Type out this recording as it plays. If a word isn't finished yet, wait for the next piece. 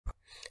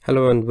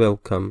Hello and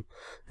welcome.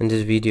 In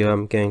this video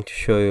I'm going to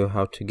show you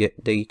how to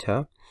get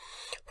data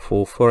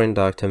for foreign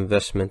direct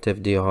investment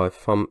FDI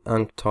from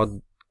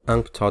UNCTAD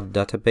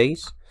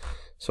database.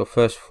 So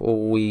first of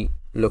all we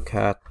look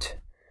at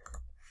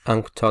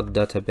UNCTAD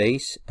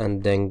database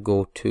and then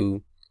go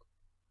to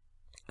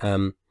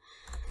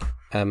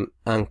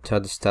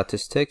UNCTAD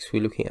statistics.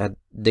 We're looking at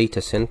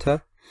data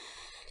center.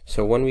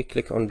 So when we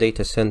click on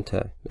data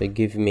center, they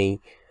give me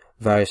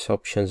various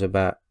options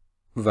about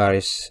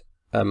various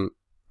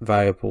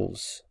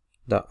variables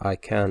that I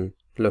can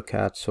look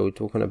at. So we're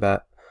talking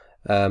about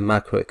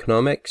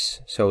macroeconomics.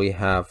 So we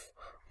have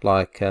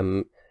like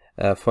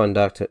foreign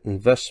direct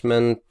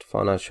investment,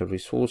 financial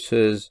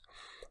resources,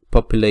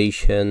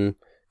 population,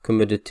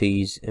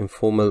 commodities,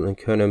 informal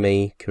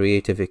economy,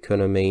 creative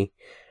economy,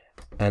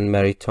 and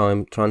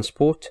maritime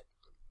transport.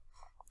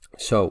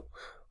 So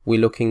we're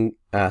looking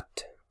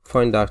at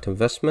foreign direct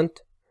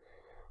investment.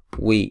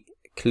 We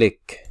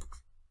click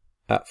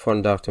at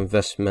foreign direct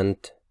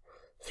investment,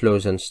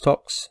 flows and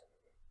stocks,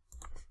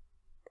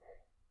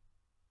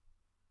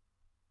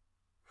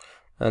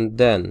 and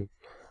then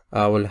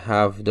I will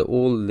have the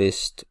all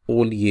list,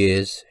 all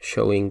years,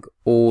 showing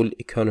all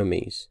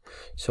economies.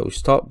 So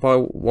start by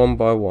one.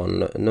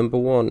 Number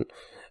one,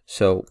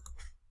 so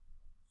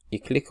you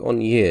click on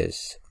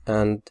years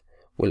and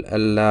will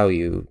allow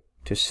you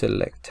to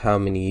select how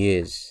many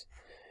years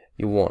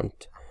you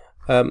want.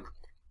 I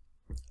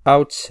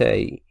would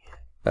say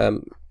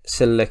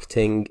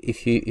selecting,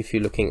 if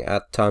you're looking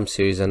at time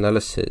series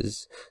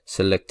analysis,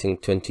 selecting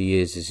 20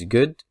 years is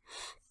good.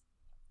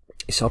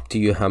 It's up to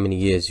you how many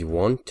years you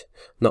want.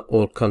 Not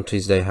all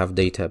countries they have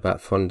data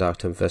about foreign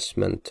direct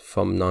investment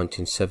from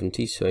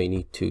 1970, so you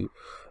need to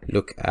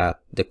look at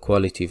the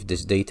quality of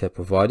this data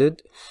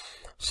provided.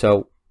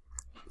 So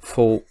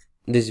for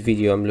this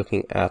video I'm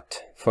looking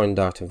at foreign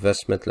direct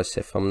investment, let's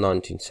say from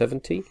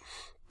 1970,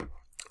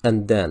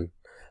 and then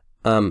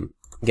I'm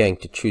going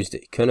to choose the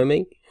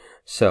economy.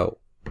 So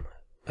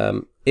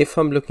if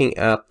I'm looking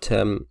at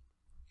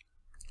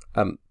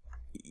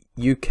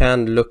you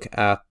can look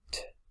at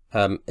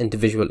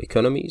individual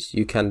economies.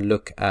 You can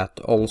look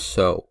at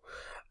also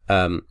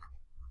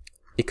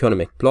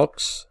economic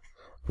blocks,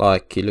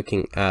 like you're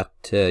looking at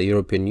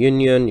European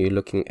Union, you're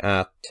looking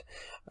at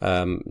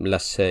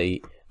let's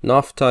say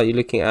NAFTA,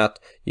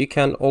 you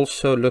can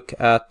also look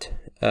at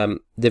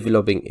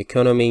developing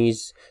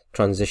economies,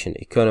 transition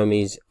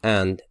economies,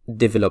 and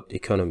developed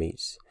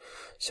economies.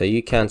 So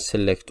you can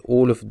select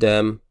all of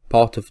them,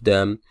 part of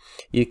them.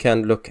 You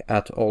can look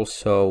at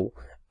also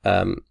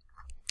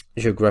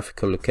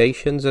geographical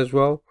locations as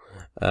well.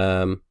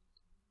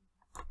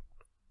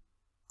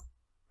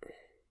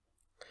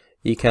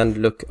 You can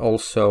look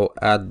also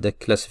at the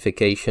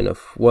classification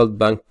of World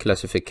Bank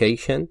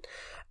classification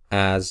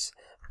as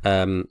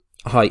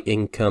high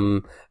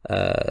income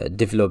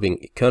developing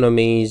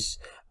economies,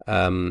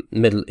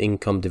 middle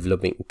income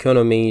developing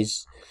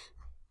economies,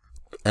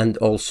 and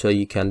also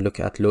you can look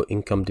at low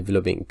income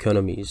developing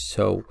economies.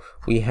 So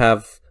we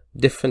have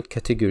different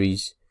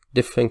categories,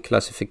 different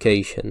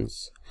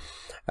classifications.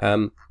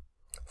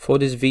 For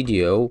this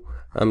video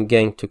I'm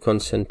going to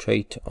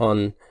concentrate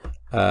on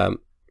the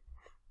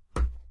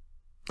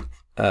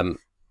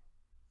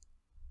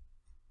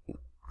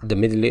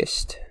Middle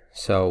East.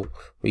 So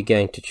we're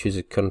going to choose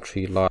a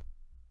country like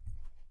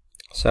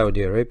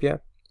Saudi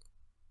Arabia,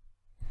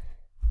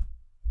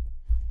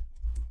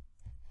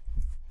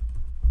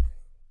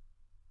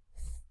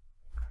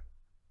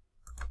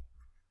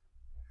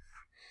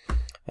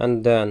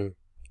 and then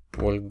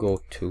we'll go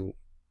to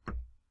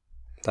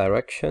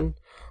direction.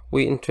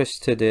 We're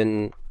interested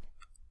in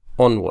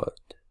onward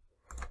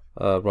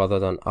rather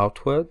than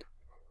outward,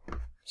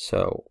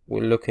 so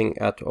we're looking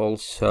at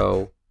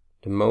also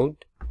the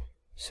mode.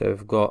 So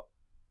we've got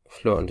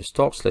flow and the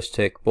stocks. Let's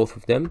take both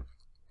of them,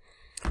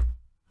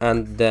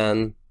 and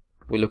then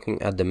we're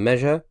looking at the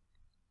measure.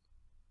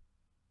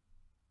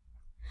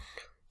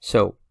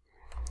 So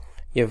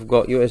you've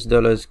got US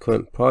dollars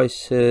current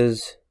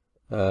prices,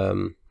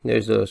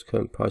 US dollars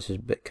current prices,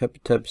 per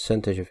capita,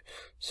 percentage of,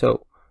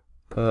 so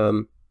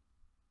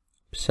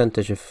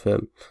percentage of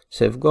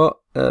so we've got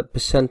a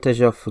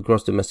percentage of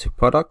gross domestic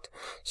product.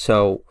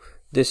 So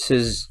this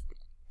is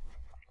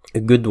a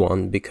good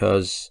one,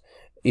 because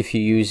if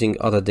you're using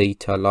other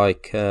data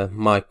like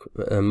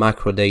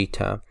macro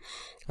data,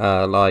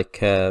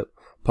 like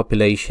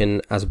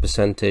population as a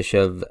percentage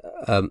of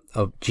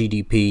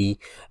GDP,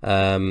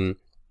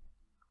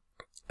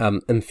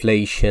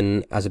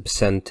 inflation as a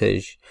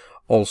percentage,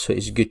 also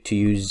it's good to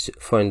use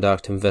foreign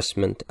direct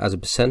investment as a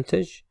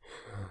percentage.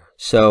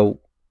 So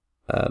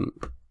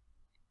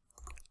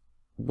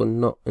we're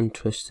not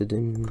interested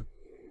in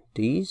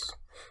these.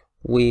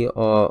 We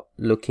are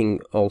looking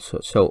also,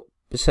 so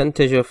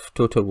percentage of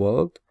total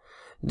world.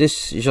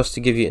 This is just to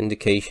give you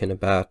indication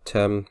about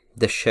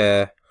the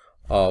share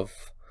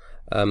of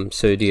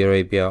Saudi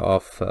Arabia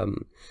of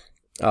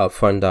our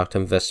foreign direct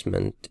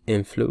investment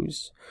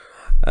inflows.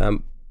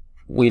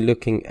 We're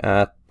looking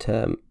at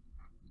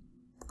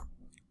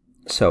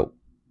so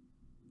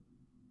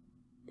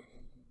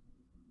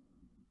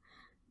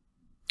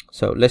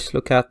So let's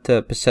look at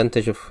the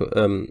percentage of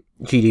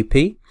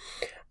GDP,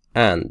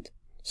 and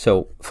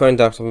so foreign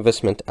direct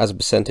investment as a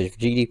percentage of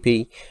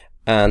GDP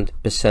and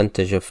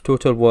percentage of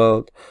total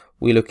world.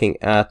 We're looking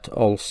at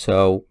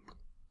also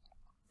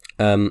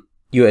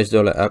US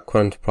dollar at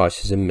current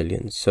prices in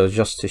millions. So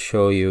just to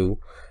show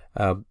you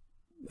how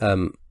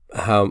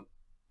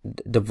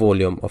the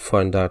volume of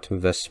foreign direct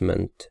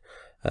investment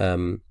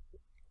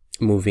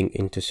moving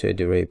into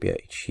Saudi Arabia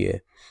each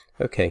year.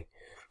 Okay,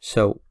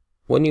 so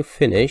when you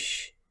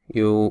finish,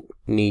 you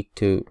need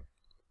to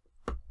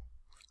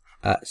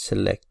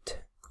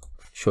select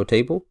show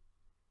table.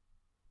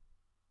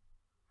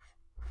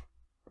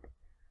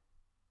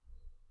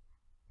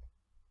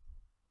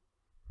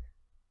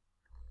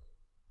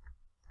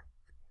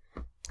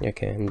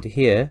 Okay, and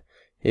here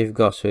you've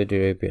got Saudi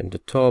Arabia at the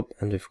top,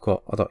 and we've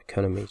got other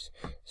economies.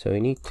 So we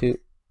need to,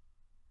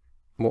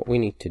 what we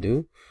need to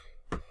do,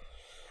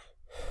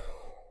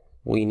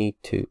 we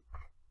need to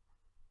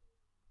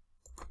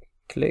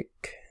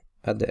click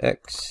at the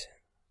X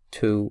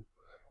to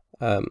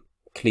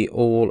clear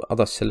all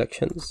other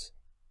selections.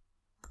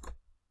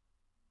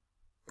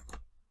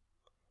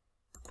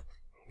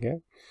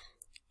 Okay,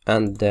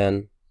 and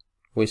then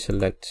we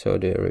select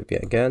Saudi Arabia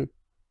again.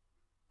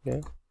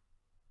 Yeah,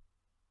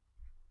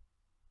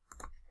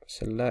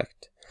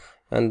 select,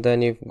 and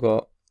then you've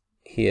got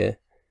here,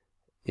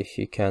 if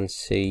you can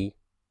see,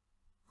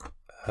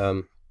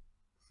 yeah,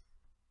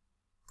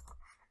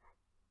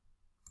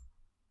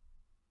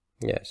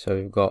 so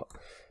we've got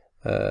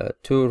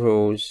 2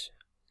 rows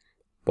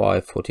by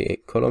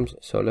 48 columns.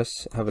 So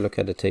let's have a look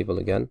at the table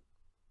again.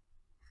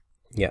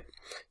 Yeah,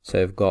 so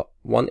you've got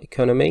one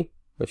economy,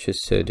 which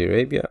is Saudi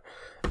Arabia,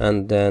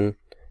 and then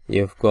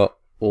you've got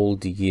all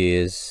the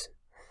years,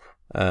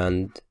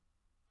 and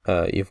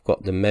you've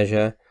got the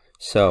measure.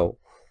 So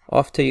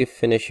after you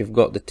finish, you've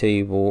got the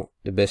table,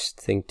 the best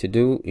thing to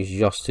do is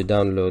just to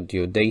download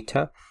your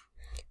data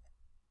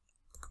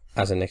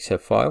as an Excel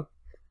file,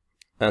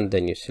 and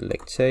then you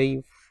select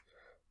save,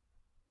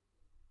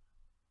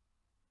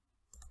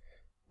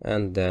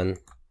 and then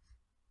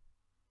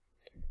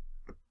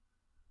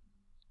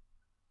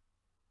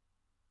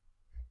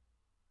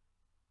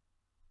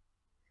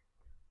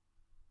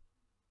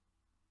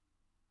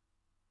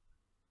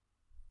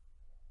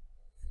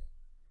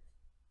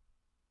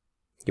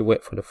you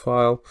wait for the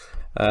file.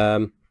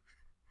 Yep,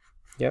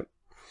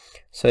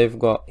 so you've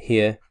got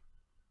here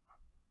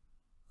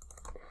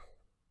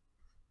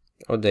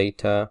our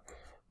data,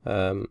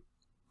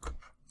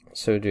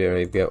 Saudi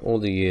Arabia, all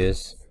the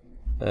years,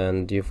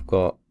 and you've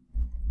got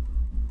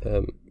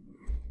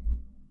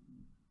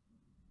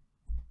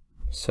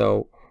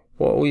so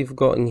what we've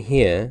got in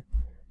here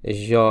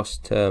is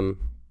just the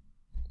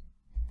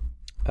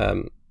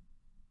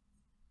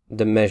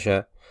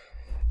measure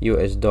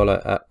US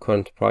dollar at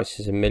current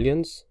prices in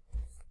millions.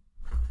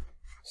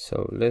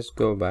 So let's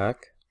go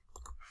back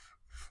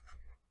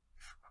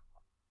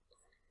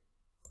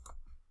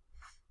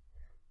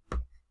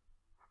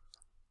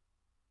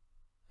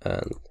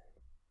and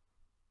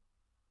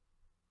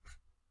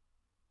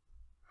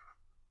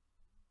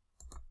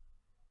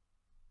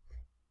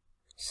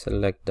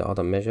select the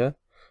other measure,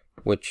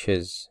 which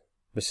is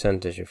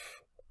percentage of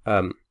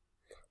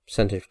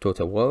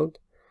total world.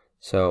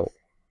 So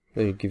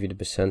it will give you the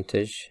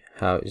percentage,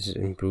 how is it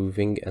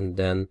improving, and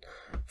then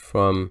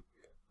from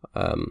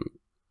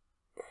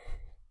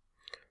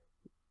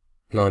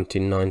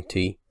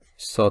 1990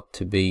 start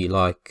to be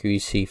like, we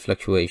see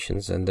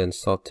fluctuations and then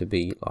start to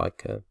be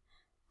like a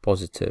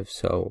positive.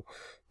 So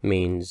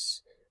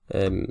means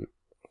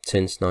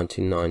since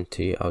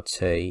 1990, I would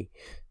say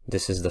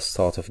this is the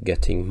start of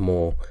getting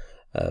more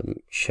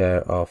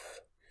share of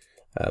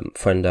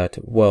foreign direct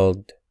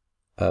world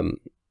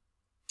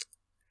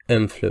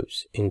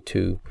inflows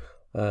into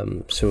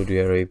Saudi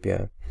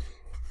Arabia.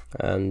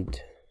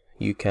 And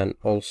you can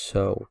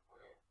also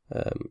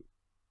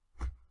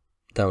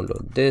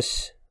download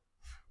this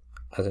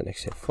as an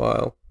Excel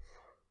file.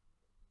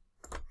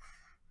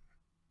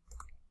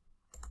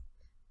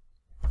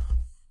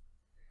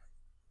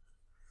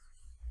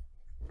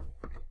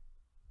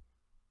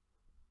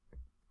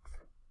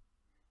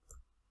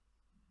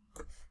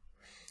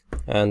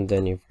 And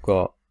then you've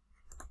got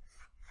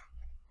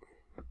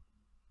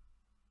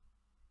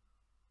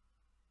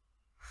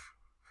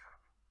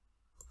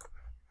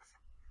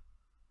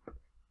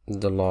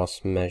the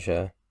last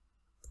measure,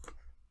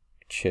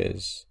 which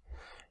is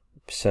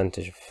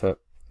percentage of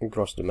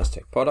gross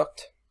domestic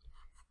product.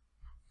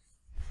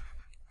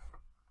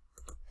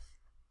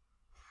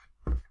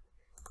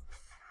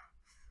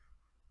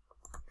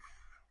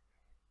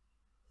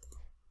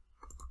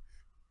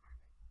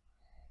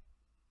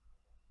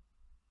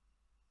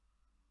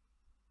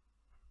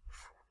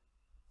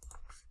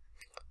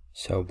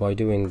 So by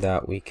doing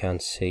that, we can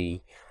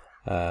see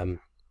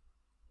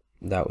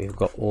that we've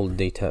got all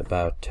data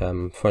about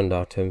foreign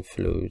direct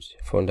inflows,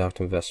 foreign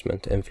direct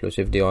investment inflows,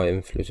 FDI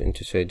inflows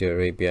into Saudi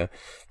Arabia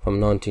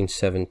from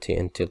 1970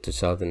 until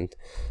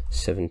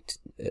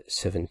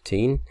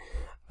 2017,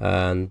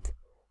 and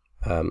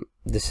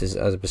this is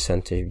as a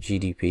percentage of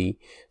GDP,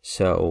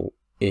 so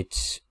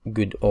it's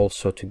good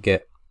also to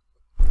get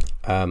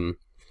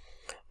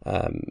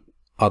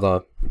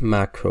other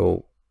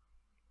macro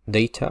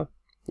data.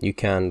 You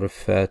can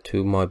refer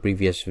to my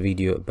previous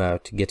video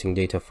about getting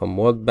data from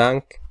World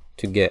Bank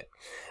to get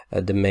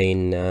the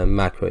main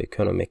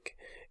macroeconomic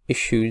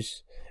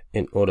issues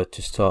in order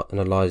to start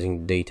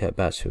analyzing data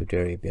about Saudi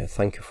Arabia.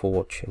 Thank you for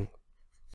watching.